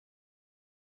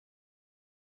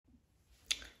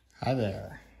Hi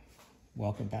there,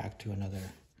 welcome back to another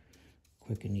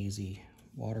quick and easy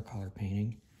watercolor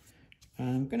painting.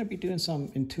 I'm going to be doing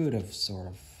some intuitive sort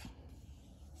of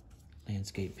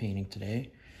landscape painting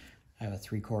today. I have a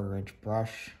 3/4 inch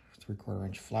brush, 3/4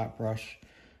 inch flat brush.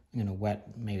 I'm going to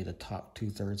wet maybe the top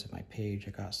 2/3 of my page. I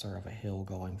got sort of a hill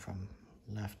going from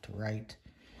left to right.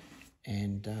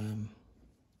 And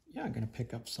yeah, I'm going to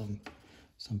pick up some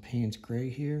Payne's gray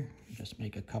here. Just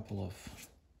make a couple of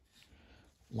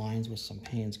lines with some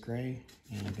Payne's gray,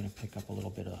 and I'm going to pick up a little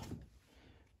bit of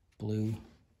blue,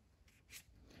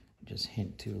 just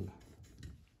hint to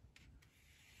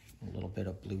a little bit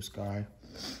of blue sky,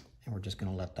 and we're just going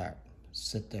to let that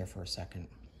sit there for a second.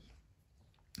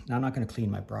 Now I'm not going to clean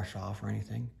my brush off or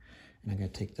anything, and I'm going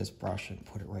to take this brush and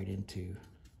put it right into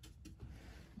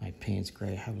my Payne's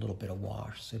gray. I have a little bit of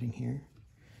wash sitting here,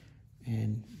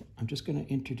 and I'm just going to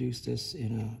introduce this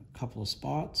in a couple of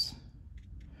spots.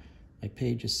 My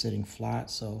page is sitting flat,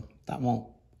 so it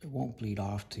won't bleed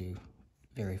off to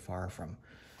very far from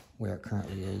where it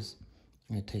currently is.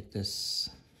 I'm going to take this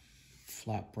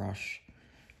flat brush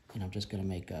and I'm just going to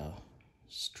make a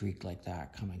streak like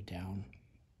that coming down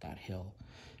that hill.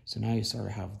 So now you sort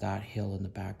of have that hill in the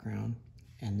background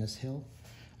and this hill.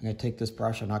 I'm going to take this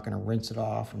brush, I'm not going to rinse it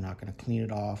off, I'm not going to clean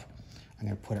it off. I'm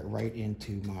going to put it right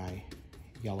into my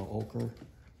yellow ochre,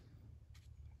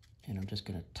 and I'm just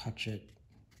going to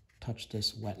touch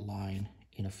this wet line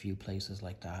in a few places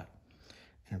like that.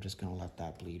 And I'm just going to let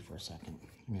that bleed for a second.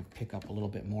 I'm going to pick up a little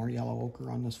bit more yellow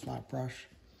ochre on this flat brush,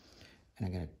 and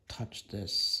I'm going to touch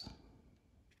this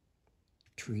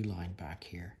tree line back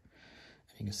here.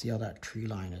 And you can see how that tree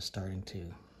line is starting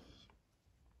to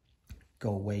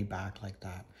go way back like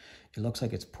that. It looks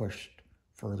like it's pushed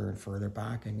further and further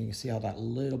back, and you can see how that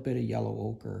little bit of yellow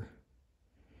ochre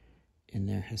in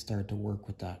there has started to work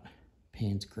with that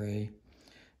Payne's gray.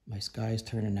 My sky's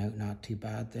turning out not too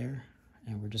bad there,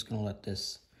 and we're just going to let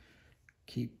this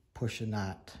keep pushing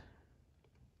that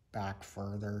back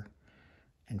further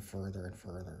and further and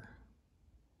further.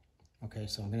 Okay,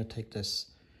 so I'm going to take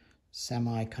this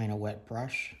semi kind of wet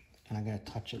brush and I'm going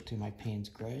to touch it to my Payne's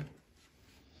gray.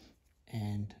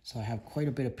 And so I have quite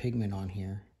a bit of pigment on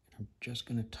here. I'm just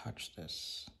going to touch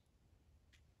this,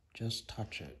 just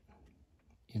touch it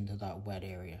into that wet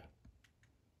area.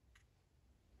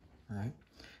 All right.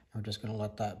 We're just going to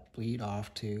let that bleed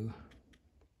off to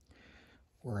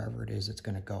wherever it is it's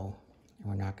going to go, and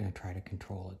we're not going to try to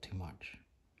control it too much.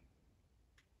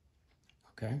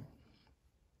 Okay?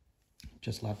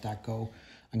 Just let that go.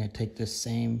 I'm going to take this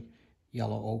same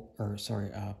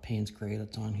Payne's gray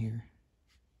that's on here,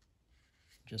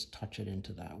 just touch it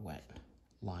into that wet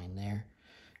line there,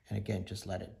 and again, just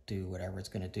let it do whatever it's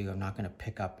going to do. I'm not going to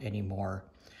pick up any more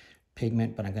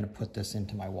pigment, but I'm going to put this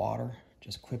into my water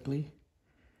just quickly.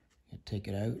 Take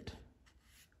it out,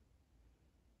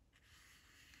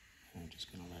 and I'm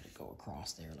just going to let it go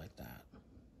across there like that.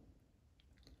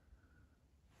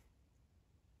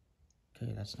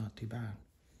 Okay, that's not too bad.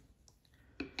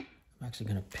 I'm actually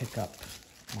going to pick up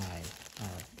my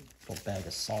little bag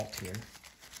of salt here.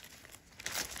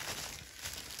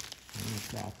 I'm going to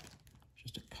drop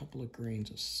just a couple of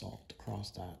grains of salt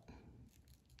across that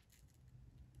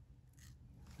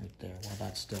right there while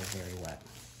that's still very wet.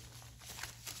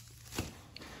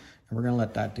 And we're going to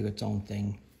let that do its own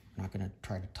thing. I'm not going to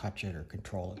try to touch it or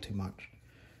control it too much.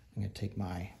 I'm going to take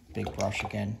my big brush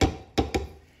again,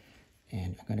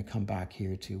 and I'm going to come back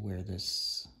here to where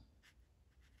this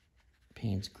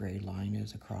Payne's gray line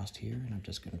is across here, and I'm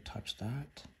just going to touch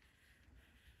that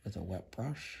with a wet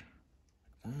brush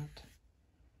like that.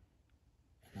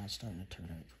 And that's starting to turn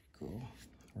out pretty cool.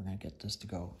 We're going to get this to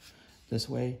go this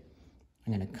way.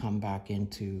 I'm going to come back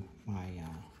into my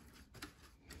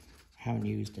I haven't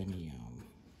used any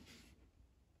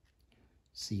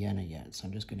sienna yet, so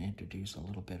I'm just going to introduce a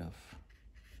little bit of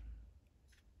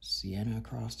sienna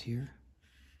across here,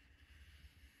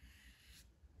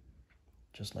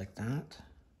 just like that.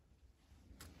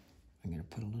 I'm going to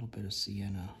put a little bit of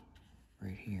sienna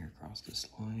right here across this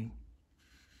line,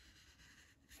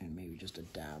 and maybe just a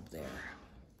dab there.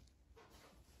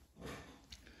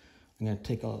 I'm going to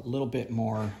take a little bit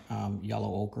more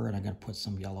yellow ochre, and I'm going to put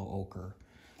some yellow ochre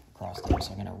across there. So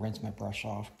I'm going to rinse my brush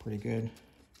off pretty good,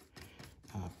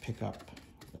 pick up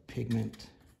the pigment,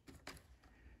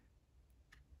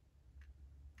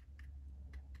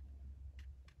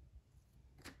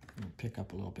 and pick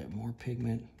up a little bit more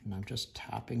pigment, and I'm just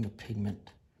tapping the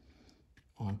pigment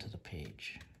onto the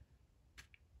page.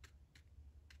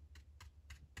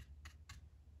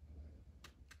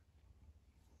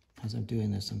 As I'm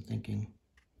doing this, I'm thinking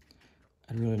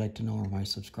I'd really like to know where my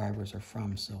subscribers are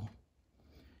from, so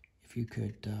if you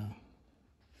could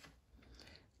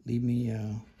leave me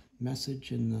a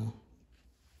message in the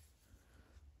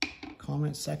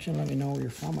comment section. Let me know where you're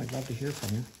from. I'd love to hear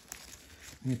from you.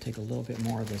 I'm going to take a little bit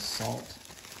more of this salt,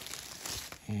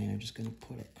 and I'm just going to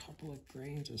put a couple of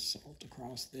grains of salt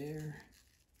across there,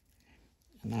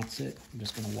 and that's it. I'm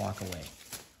just going to walk away.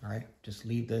 All right, just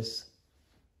leave this,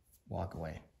 walk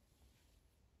away.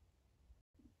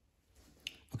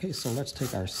 Okay, so let's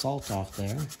take our salt off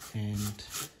there, and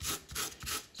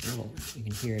it's a little, you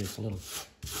can hear it, it's a little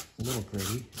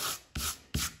gritty.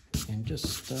 And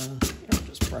just,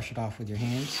 just brush it off with your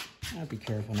hands. Be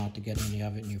careful not to get any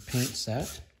of it in your paint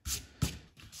set.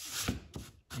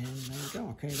 And there we go.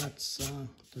 Okay, that's,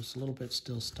 there's a little bit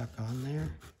still stuck on there.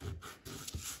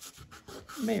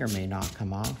 May or may not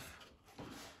come off.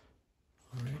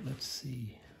 All right, let's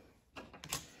see.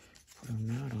 Put a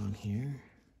mat on here.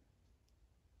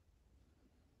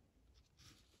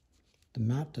 The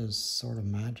mat does sort of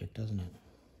magic, doesn't it?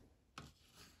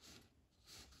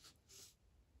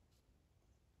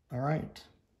 All right.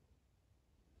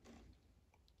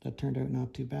 That turned out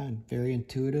not too bad. Very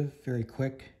intuitive, very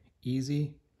quick,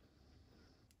 easy.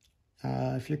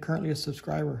 If you're currently a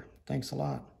subscriber, thanks a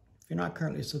lot. If you're not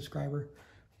currently a subscriber,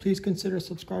 please consider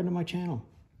subscribing to my channel.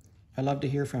 I'd love to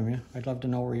hear from you. I'd love to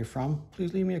know where you're from.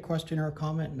 Please leave me a question or a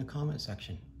comment in the comment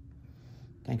section.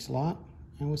 Thanks a lot,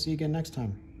 and we'll see you again next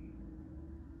time.